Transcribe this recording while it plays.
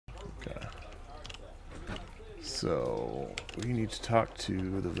So we need to talk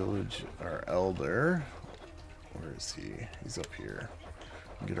to the village, our elder. Where is he? He's up here.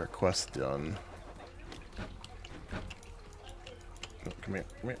 Get our quest done. Oh, come here,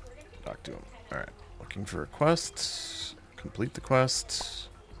 come here. Talk to him. Alright, looking for a quest. Complete the quest.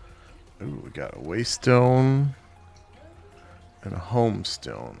 Ooh, we got a Waystone and a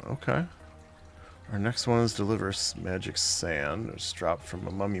Homestone. Okay. Our next one is deliver magic sand. It's dropped from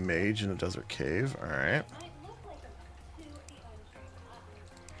a Mummy Mage in a desert cave. Alright.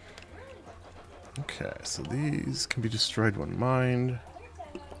 Okay, so these can be destroyed when mined.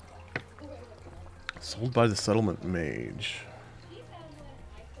 Sold by the settlement mage.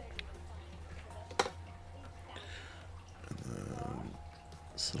 And then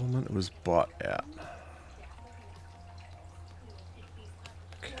settlement it was bought at.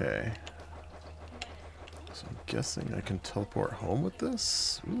 Okay. So I'm guessing I can teleport home with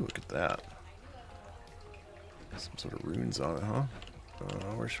this? Ooh, look at that. Some sort of runes on it, huh?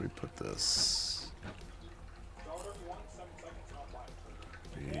 Where should we put this?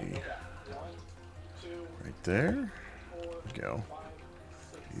 Right there. There we go.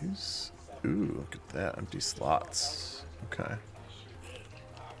 These. Ooh, look at that. Empty slots. Okay.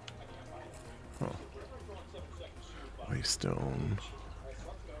 Huh. Waystone.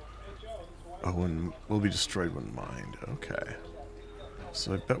 Oh, and will be destroyed when mined. Okay.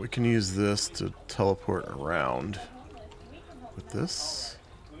 So I bet we can use this to teleport around. With this?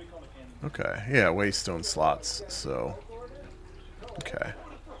 Okay. Yeah, Waystone slots, so. Okay.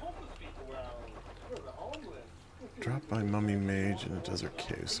 Drop by Mummy Mage in a desert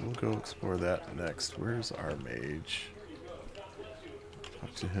cave, so we'll go explore that next. Where's our mage?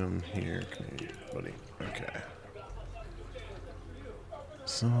 Talk to him here. Come here, buddy. Okay.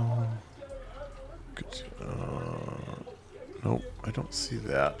 So. Good. Nope, I don't see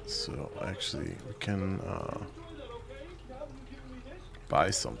that. So actually, we can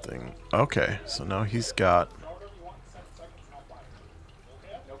buy something. Okay, so now he's got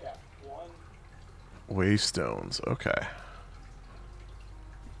Waystones. Okay.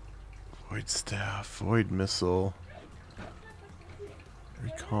 Void staff, void missile,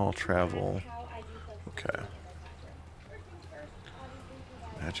 recall travel. Okay.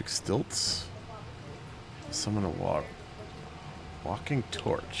 Magic stilts. Summon a walking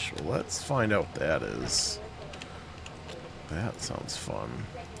torch. Well, let's find out what that is. That sounds fun.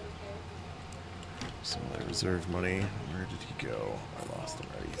 Some of my reserve money. Where did he go? I lost him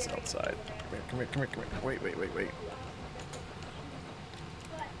already. He's outside. Come here, come here, come here, come here. Wait.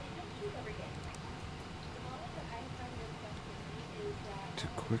 To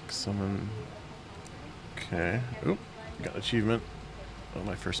quick summon. Okay. Oop. Got an achievement. Oh,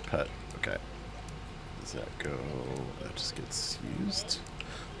 my first pet. Okay. Does that go? That just gets used.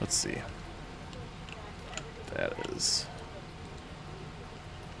 Let's see. That is.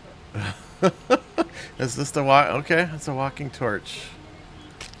 Is this the walk? Okay, it's a walking torch.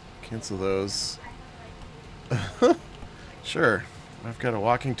 Cancel those. Sure. I've got a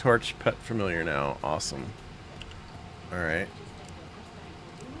walking torch pet familiar now. Awesome. Alright.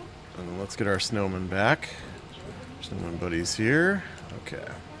 And then let's get our snowman back. Snowman buddies here. Okay.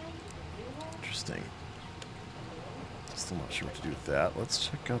 Interesting. Still not sure what to do with that. Let's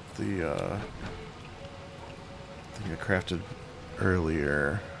check out the thing I crafted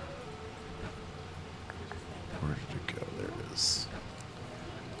earlier. Where did it go? There it is.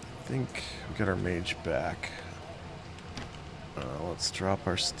 I think we got our mage back. Let's drop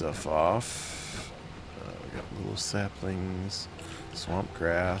our stuff off. We got little saplings, swamp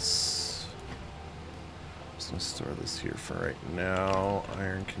grass. Just gonna store this here for right now.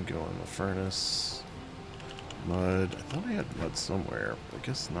 Iron can go in the furnace. Mud. I thought I had mud somewhere, but I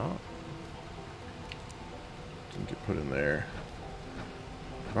guess not. Didn't get put in there.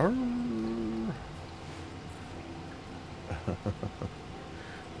 Arr.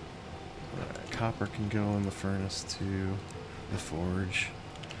 Alright, copper can go in the furnace too. The forge.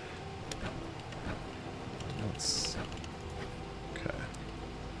 Let's. Okay.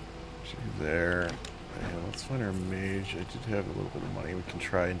 There. And let's find our mage. I did have a little bit of money. We can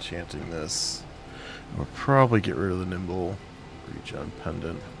try enchanting this. We'll probably get rid of the nimble regen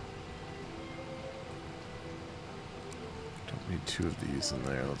pendant. Don't need two of these in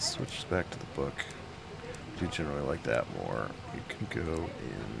there. Let's switch back to the book. I do generally like that more. You can go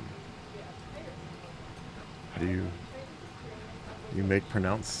in. How do you make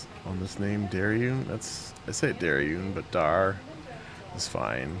pronounce on this name? Dariun? That's, I say Dariun, but Dar is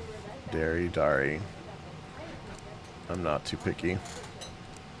fine. Dari. I'm not too picky.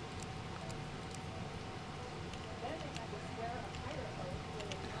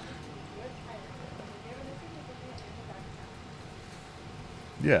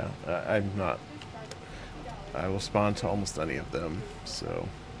 Yeah, I'm not. I will spawn to almost any of them. So,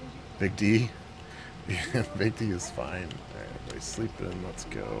 Big D. Yeah, Big D is fine. Alright, everybody sleeping. Let's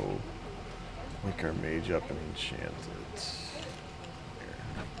go. Wake our mage up and enchant it.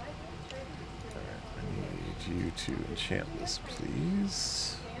 Here. Alright, I need you to enchant this,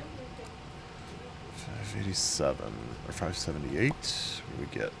 please. 587 or 578. What do we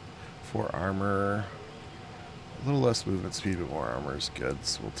get? 4 armor. A little less movement speed, but more armor is good,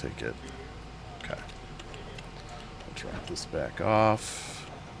 so we'll take it. Okay. I'll drop this back off.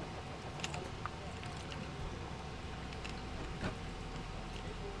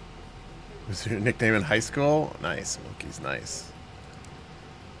 Was your nickname in high school? Nice. Milky's nice.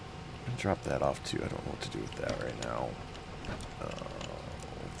 I'm gonna drop that off too. I don't know what to do with that right now. We'll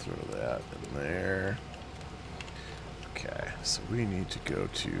throw that in there. Okay, so we need to go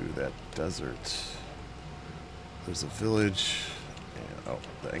to that desert. There's a village. And, oh,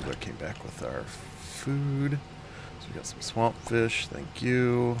 the angler came back with our food. So we got some swamp fish. Thank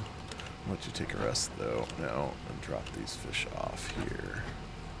you. I'll let you take a rest though now and drop these fish off here.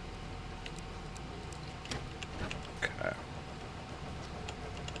 Okay.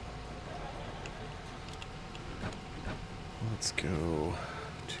 Let's go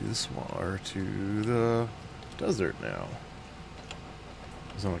to the swamp or to the desert now.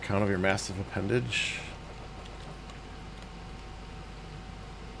 Is on account of your massive appendage.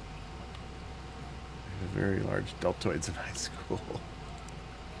 Very large deltoids in high school.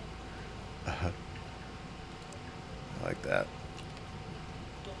 I like that.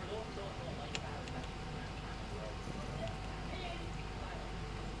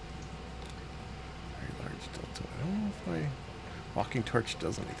 Very large deltoid. I don't know if my walking torch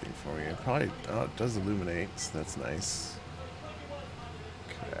does anything for me. It probably it does illuminate, so that's nice.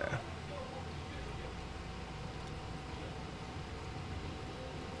 Okay.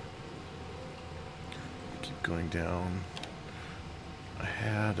 Going down. I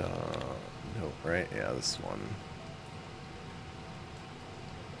had note, right? Yeah, this one.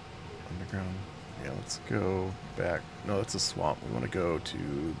 Underground. Yeah, let's go back. No, that's a swamp. We want to go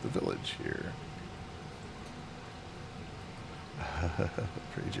to the village here.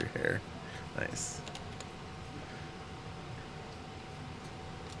 Braid your hair. Nice.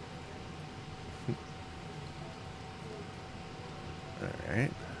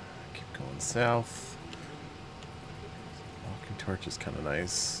 Alright. Keep going south. Torch is kind of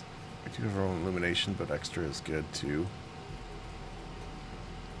nice. We do have our own illumination, but extra is good too.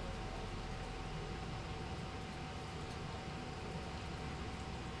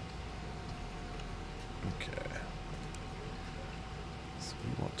 Okay. So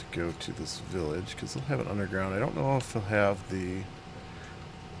we want to go to this village because they'll have an underground. I don't know if they'll have the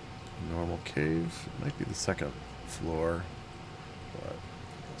normal cave. It might be the second floor, but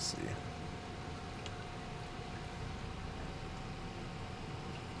we'll see.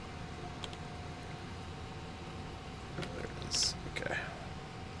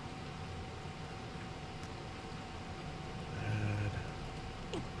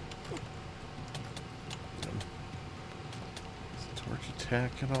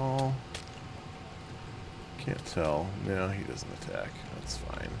 Attack at all? Can't tell. No, he doesn't attack. That's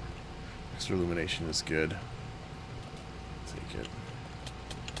fine. Extra illumination is good. Take it.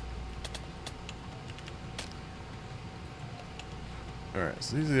 Alright,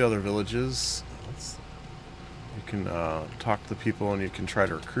 so these are the other villages. You can talk to the people and you can try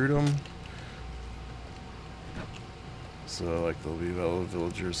to recruit them. So, like, there'll be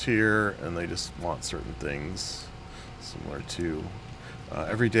villagers here and they just want certain things similar to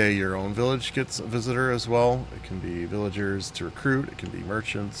every day your own village gets a visitor as well. It can be villagers to recruit, it can be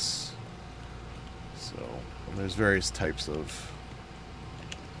merchants. So there's various types of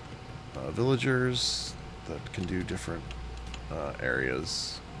villagers that can do different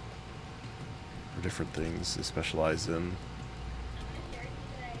areas or different things they specialize in.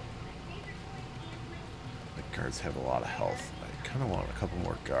 The guards have a lot of health. I kind of want a couple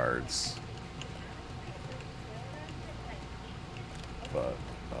more guards. But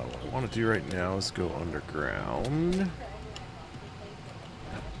what I want to do right now is go underground. And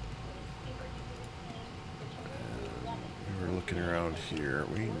we're looking around here.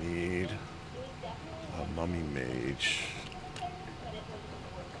 We need a Mummy Mage.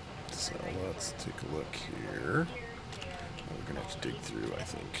 So let's take a look here. We're going to have to dig through, I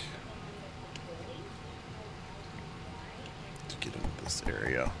think, to get into this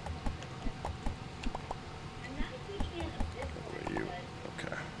area.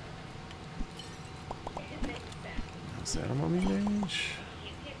 Is that a Mummy Mage?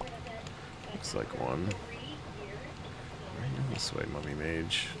 Looks like one. Right This way, Mummy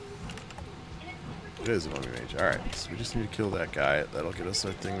Mage. It is a Mummy Mage. Alright, so we just need to kill that guy. That'll get us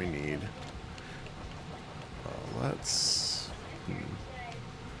our thing we need. Let's...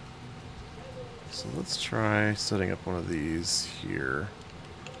 So let's try setting up one of these here.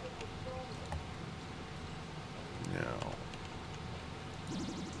 Now.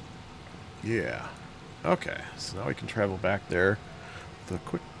 Yeah. Okay, so now we can travel back there with a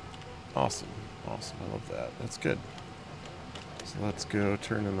quick... Awesome. Awesome, I love that. That's good. So let's go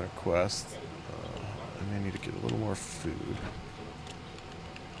turn in our quest. I may need to get a little more food.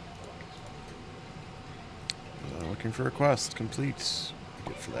 Looking for a quest. Complete. What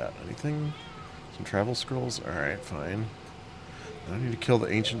do I get for that? Anything? Some travel scrolls? Alright, fine. Now I need to kill the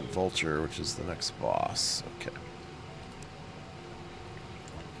Ancient Vulture, which is the next boss. Okay.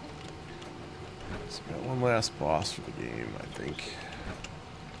 So we got one last boss for the game, I think.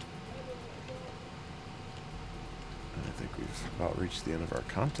 And I think we've about reached the end of our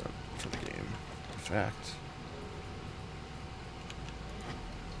content for the game. In fact.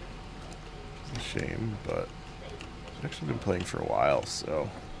 It's a shame, but I've actually been playing for a while, so...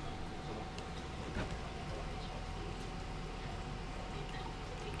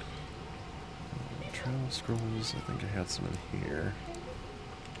 Travel scrolls, I think I had some in here.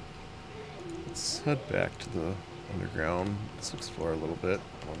 Let's head back to the underground. Let's explore a little bit.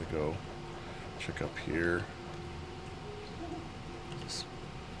 I want to go check up here. Just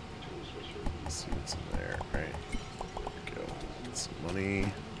see what's in there. Right. There we go. Get some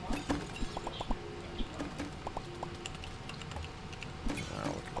money. Wow,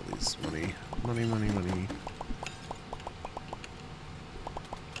 look at all these money. Money, money, money.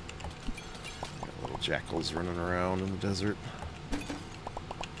 Got little jackals running around in the desert.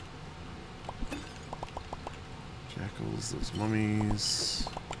 Jackals, those mummies.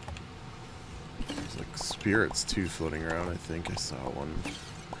 There's like spirits too floating around, I think. I saw one.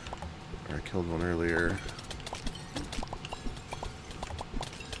 Or I killed one earlier.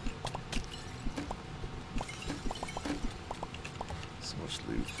 So much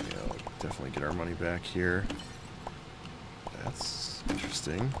loot. Yeah, we'll definitely get our money back here. That's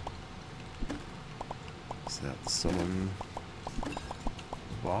interesting. Is that someone...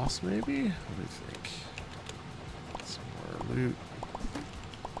 boss, maybe? What do you think? Some more loot.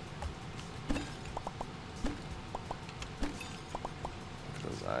 Look at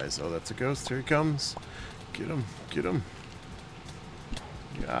those eyes. Oh, that's a ghost. Here he comes. Get him. Get him.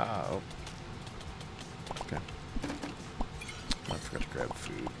 Yeah. Oh. Okay. I forgot to grab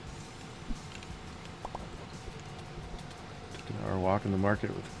food. Took an hour walk in the market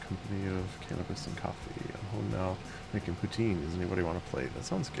with a company of cannabis and coffee. I'm home now making poutine. Does anybody want to play? That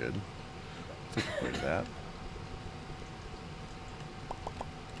sounds good. Take a plate of that.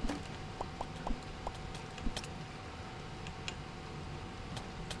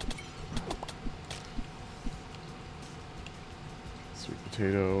 Sweet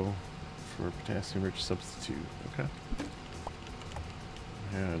potato for potassium-rich substitute. Okay.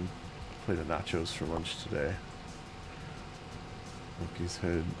 I had a plate of nachos for lunch today. Monkey's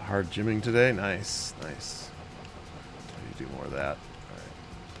had hard gymming today. Nice, nice. How do you do more of that? Alright.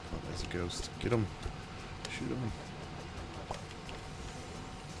 Oh, there's a ghost. Get him. Shoot him.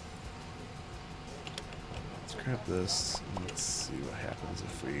 Let's grab this and let's see what happens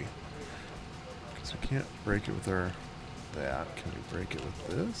if we... Because we can't break it with our... that. Can we break it with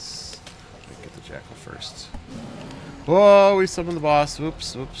this? Get the jackal first. Whoa, we summoned the boss.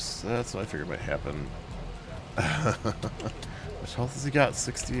 Whoops, whoops. That's what I figured might happen. Which health has he got?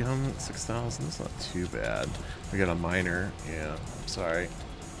 60, 6,000? That's not too bad. We got a miner. Yeah, I'm sorry.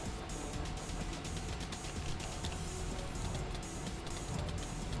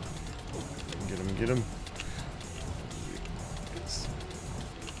 Get him, get him.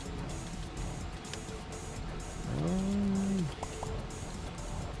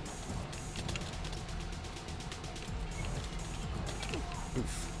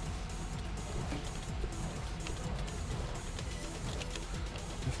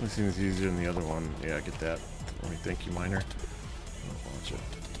 Definitely seems easier than the other one. Yeah, get that. Let me thank you, miner. I'll launch it.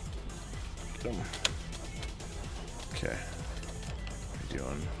 Get him. Okay. What are you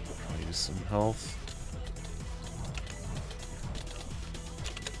doing? I'll use some health.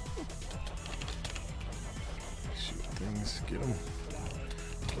 Shoot things. Get him.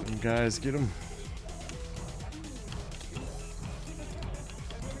 Get him, guys. Get him.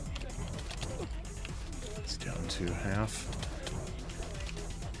 It's down to half.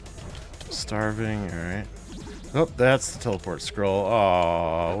 Starving, alright. Oh, that's the teleport scroll.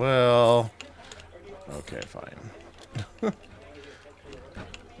 Oh, well. Okay, fine. I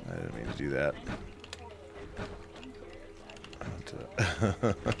didn't mean to do that.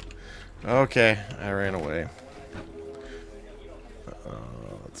 to... Okay, I ran away.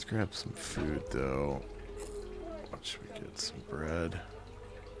 Let's grab some food, though. What should we get? Some bread.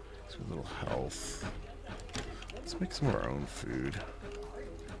 Some little health. Let's make some of our own food.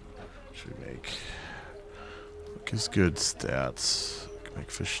 What should we make? Look is good stats. Can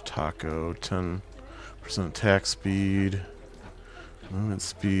make fish taco, 10% attack speed, movement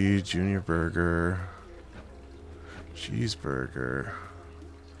speed, junior burger, cheeseburger.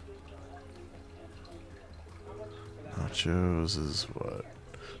 Nachos is what?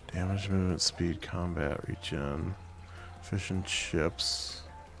 Damage, movement speed, combat, regen, fish and chips.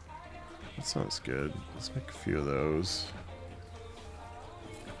 That sounds good. Let's make a few of those.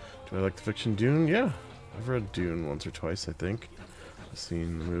 Do I like the fiction Dune? Yeah. I've read Dune once or twice, I think. I've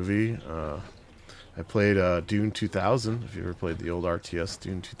seen the movie. I played Dune 2000. If you ever played the old RTS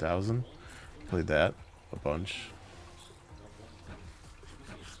Dune 2000, played that a bunch.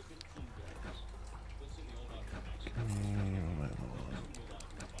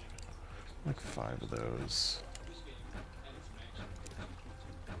 Like 5 of those.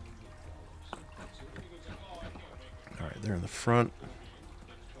 Alright, they're in the front.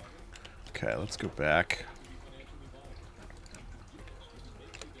 Okay, let's go back.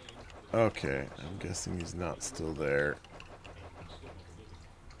 Okay, I'm guessing he's not still there.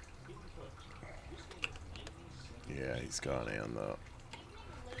 Yeah, he's gone, and the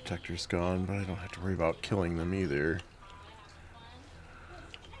protector's gone, but I don't have to worry about killing them either.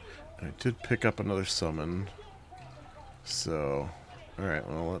 I did pick up another summon. So, alright,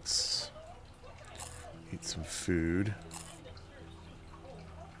 well, let's eat some food.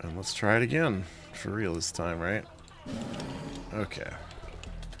 And let's try it again. For real this time, right? Okay.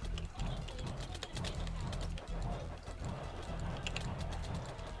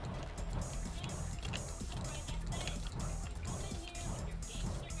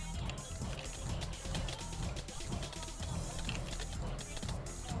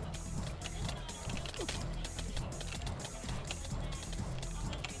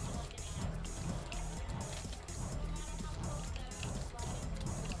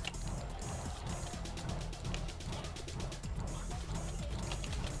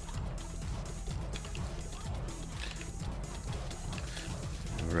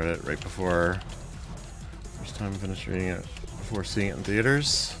 Read it right before, first time I finished reading it before seeing it in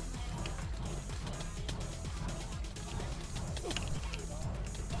theaters.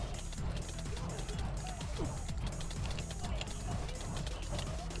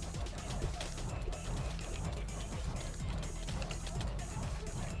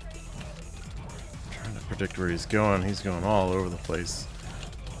 Trying to predict where he's going. He's going all over the place.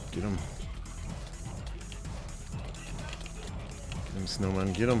 Get him.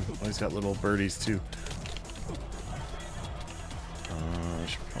 Snowman, get him. Oh, he's got little birdies too. I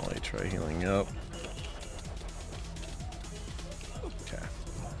should probably try healing up. Okay.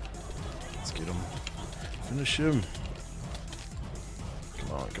 Let's get him. Finish him.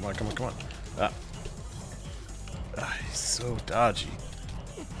 Come on, come on, come on, come on. He's so dodgy.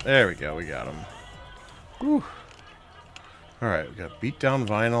 There we go, we got him. Whew. Alright, we got beat down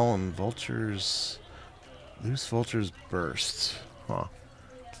vinyl and vultures. Loose vultures burst. Huh.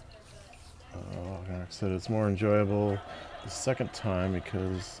 Like I said, it's more enjoyable the second time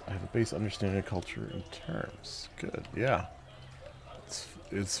because I have a base understanding of culture and terms. Good, yeah.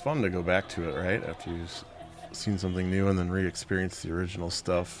 It's fun to go back to it, right? After you've seen something new and then re-experience the original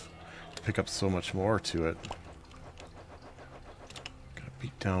stuff. To pick up so much more to it. Gotta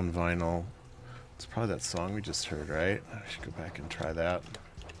beat down vinyl. It's probably that song we just heard, right? I should go back and try that.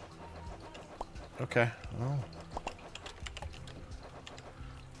 Okay, well.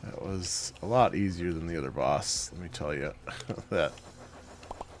 That was a lot easier than the other boss, let me tell you. That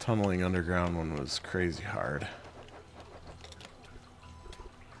tunneling underground one was crazy hard.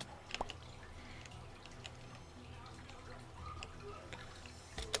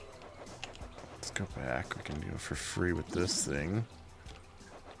 Let's go back. We can do it for free with this thing.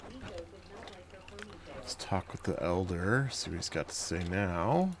 Let's talk with the Elder, see what he's got to say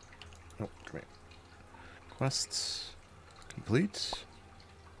now. Oh, come here. Quests complete.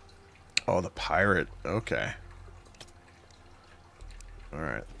 Oh, the pirate. Okay.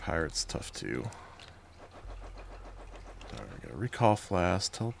 Alright, the pirate's tough too. Alright, we got a recall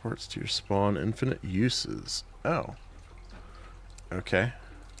flask, teleports to your spawn, infinite uses. Oh. Okay.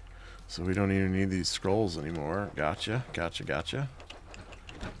 So we don't even need these scrolls anymore. Gotcha, gotcha, gotcha.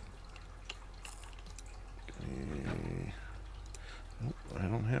 Oh, I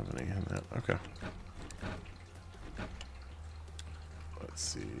don't have any in that. Okay. Let's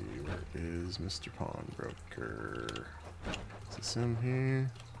see, where is Mr. Pawnbroker? Is this in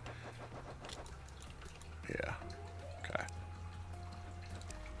here? Yeah. Okay.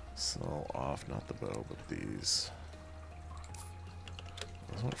 Sell off, not the bow, but these.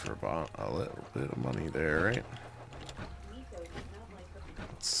 I was for about a little bit of money there, right?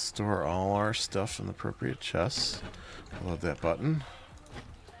 Let's store all our stuff in the appropriate chests. I love that button.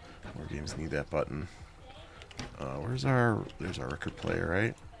 More games need that button. There's our record player,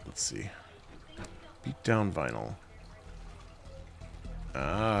 right? Let's see. Beat down vinyl.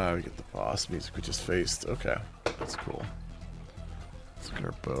 Ah, we get the boss music we just faced. Okay, that's cool. Let's look at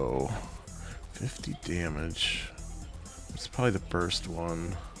our bow. 50 damage. It's probably the burst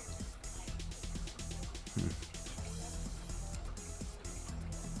one.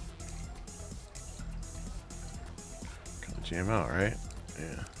 Kind of jam out, right?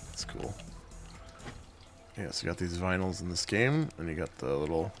 Yeah, that's cool. Yeah, so you got these vinyls in this game, and you got the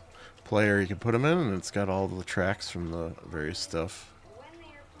little player you can put them in, and it's got all the tracks from the various stuff.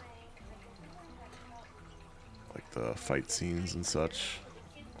 Like the fight scenes and such.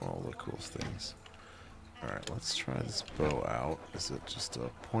 All the cool things. Alright, let's try this bow out. Is it just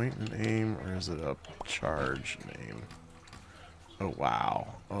a point and aim, or is it a charge and aim? Oh,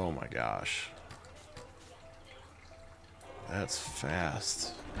 wow. Oh my gosh. That's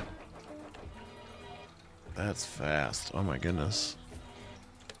fast. That's fast. Oh my goodness.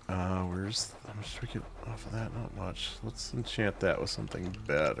 How much do we get off of that? Not much. Let's enchant that with something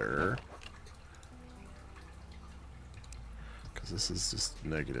better. Because this is just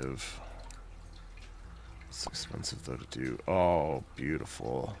negative. It's expensive though to do. Oh,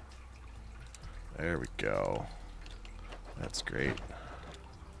 beautiful. There we go. That's great.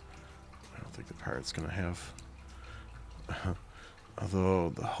 I don't think the pirate's gonna have. Although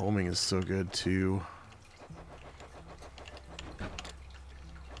the homing is so good too.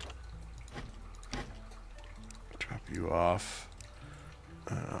 Drop you off.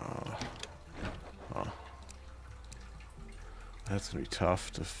 That's gonna be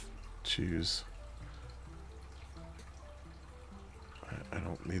tough to choose. I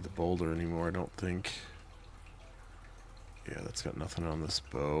don't need the boulder anymore, I don't think. Yeah, that's got nothing on this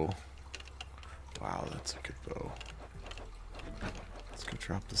bow. Wow, that's a good bow. Let's go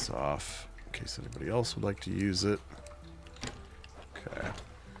drop this off in case anybody else would like to use it. Okay.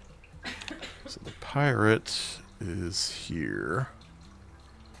 So the pirate is here.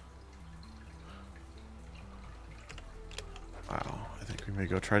 Wow, I think we may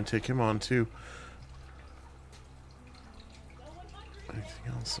go try and take him on too.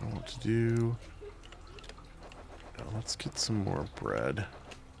 Anything else I want to do? Now let's get some more bread.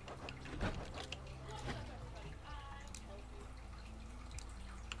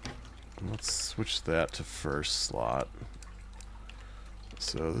 And let's switch that to first slot.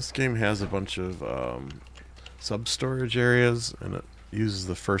 So this game has a bunch of sub-storage areas, and it uses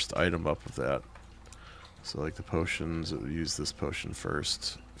the first item up of that. So like the potions, it will use this potion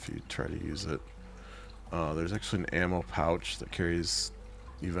first if you try to use it. There's actually an ammo pouch that carries,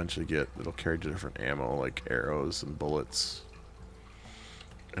 you eventually get, it'll carry different ammo like arrows and bullets.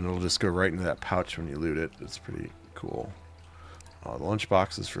 And it'll just go right into that pouch when you loot it. It's pretty cool. The lunch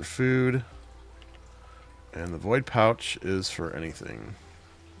box is for food. And the void pouch is for anything.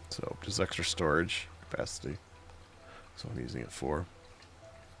 So just extra storage capacity. So I'm using it for.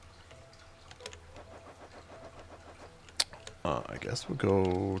 I guess we'll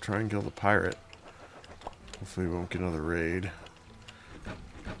go try and kill the pirate. Hopefully we won't get another raid.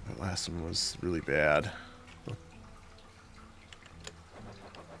 That last one was really bad.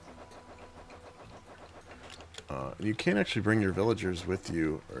 You can actually bring your villagers with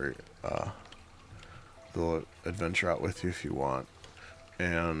you, or they'll adventure out with you if you want.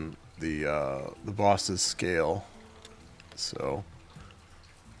 And the bosses scale, so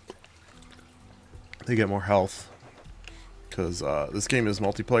they get more health. Because this game is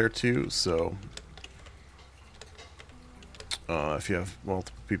multiplayer too, so if you have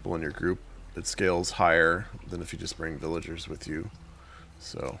multiple people in your group, it scales higher than if you just bring villagers with you.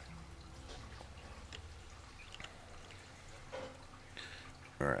 So,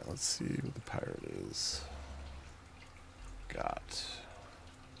 alright, let's see what the pirate is. Got.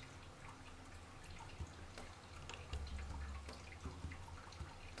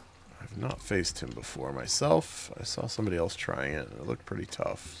 I've not faced him before myself. I saw somebody else trying it, and it looked pretty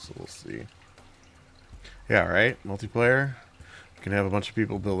tough, so we'll see. Yeah, right? Multiplayer. You can have a bunch of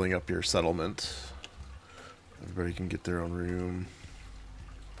people building up your settlement. Everybody can get their own room.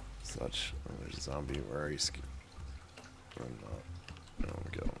 Such. Oh, there's a zombie. Where are you? I'm not. No,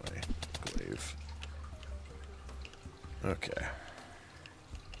 get on my glaive. Okay.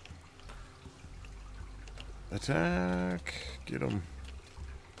 Attack! Get him.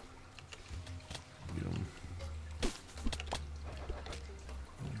 Get him.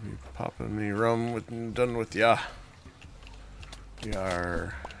 Be popping me rum with done with ya.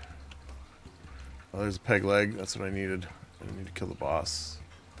 Yar. Oh, there's a peg leg. That's what I needed. I need to kill the boss.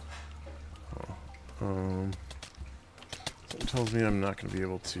 Oh. Something tells me I'm not going to be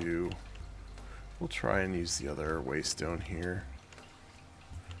able to. We'll try and use the other Waystone here.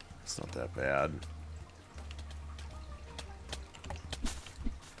 It's not that bad.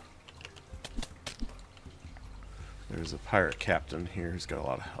 There's a pirate captain here who's got a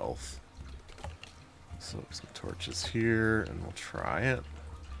lot of health. So some torches here, and we'll try it.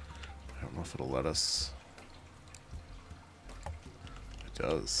 I don't know if it'll let us. It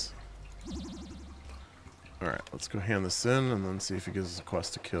does. Alright, let's go hand this in and then see if it gives us a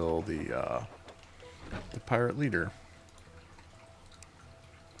quest to kill the pirate leader.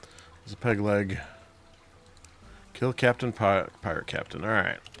 There's a peg leg. Kill Captain Pirate Captain.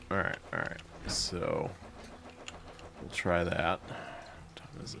 Alright, alright, alright. So, we'll try that. What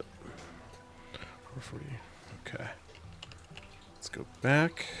time is it? 4:40. Okay. Let's go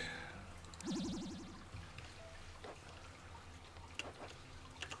back.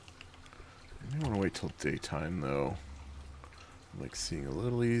 I may want to wait till daytime, though. I'm like seeing a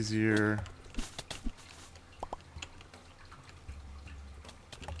little easier.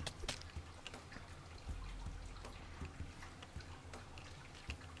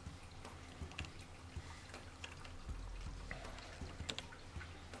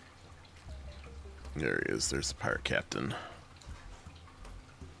 There he is. There's the pirate captain.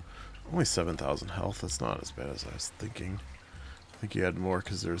 Only 7,000 health. That's not as bad as I was thinking. I think he had more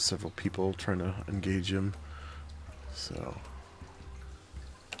because there were several people trying to engage him. So,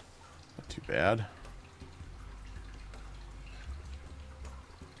 not too bad.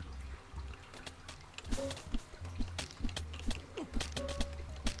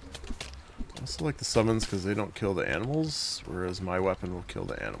 I also like the summons because they don't kill the animals, whereas my weapon will kill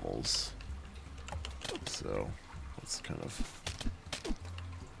the animals. So, that's kind of...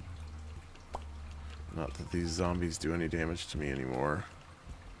 Not that these zombies do any damage to me anymore.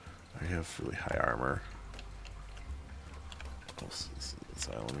 I have really high armor. This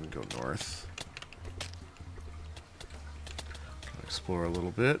island and go north. Explore a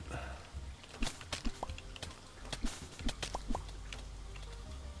little bit.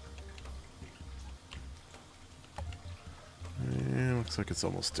 And looks like it's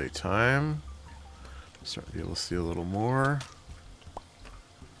almost daytime. Starting to be able to see a little more.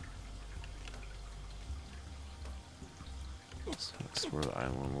 Let's explore the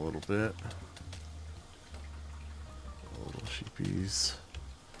island a little bit. Little sheepies.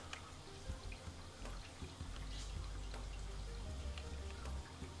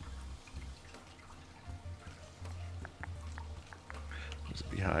 There's a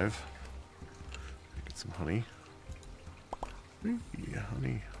beehive. Get some honey. Whee,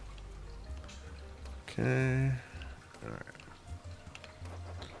 honey. Okay. Alright.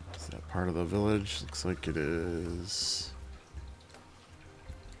 Is that part of the village? Looks like it is.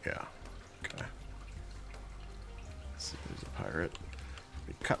 Yeah. Okay. Let's see if there's a pirate.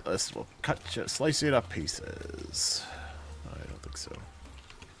 The cutlass will slice you to pieces. I don't think so.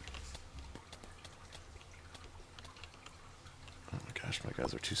 Oh my gosh, my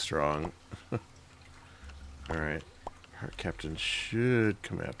guys are too strong. Alright. Pirate captain should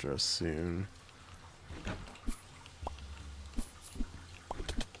come after us soon.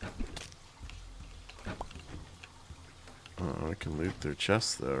 I can loot their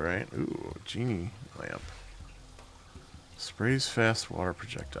chests though, right? Ooh, genie lamp. Sprays fast water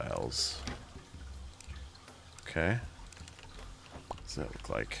projectiles. Okay. What does that look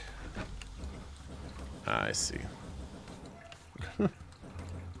like? Ah, I see.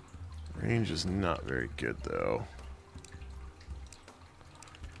 Range is not very good though.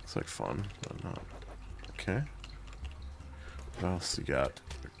 Looks like fun, but not. Okay. What else you got?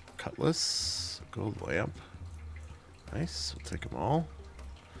 Cutlass, gold lamp. Nice, we'll take them all.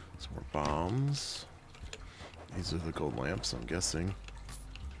 Some more bombs. These are the gold lamps, I'm guessing.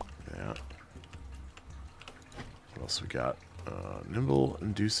 Yeah. What else we got? Nimble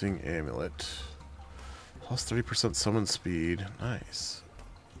inducing amulet. Plus 30% summon speed. Nice.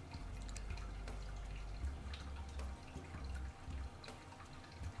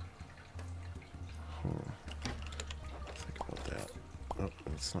 Think about that. Oh,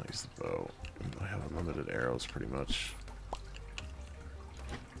 let's not use the bow. I have unlimited arrows pretty much.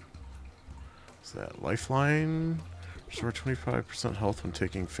 Is that lifeline? Restore 25% health when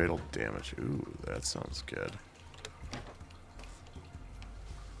taking fatal damage. Ooh, that sounds good.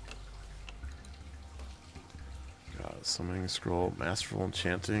 Summoning scroll, masterful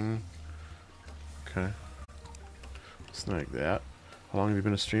enchanting. Okay. Snag that. How long have you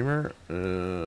been a streamer?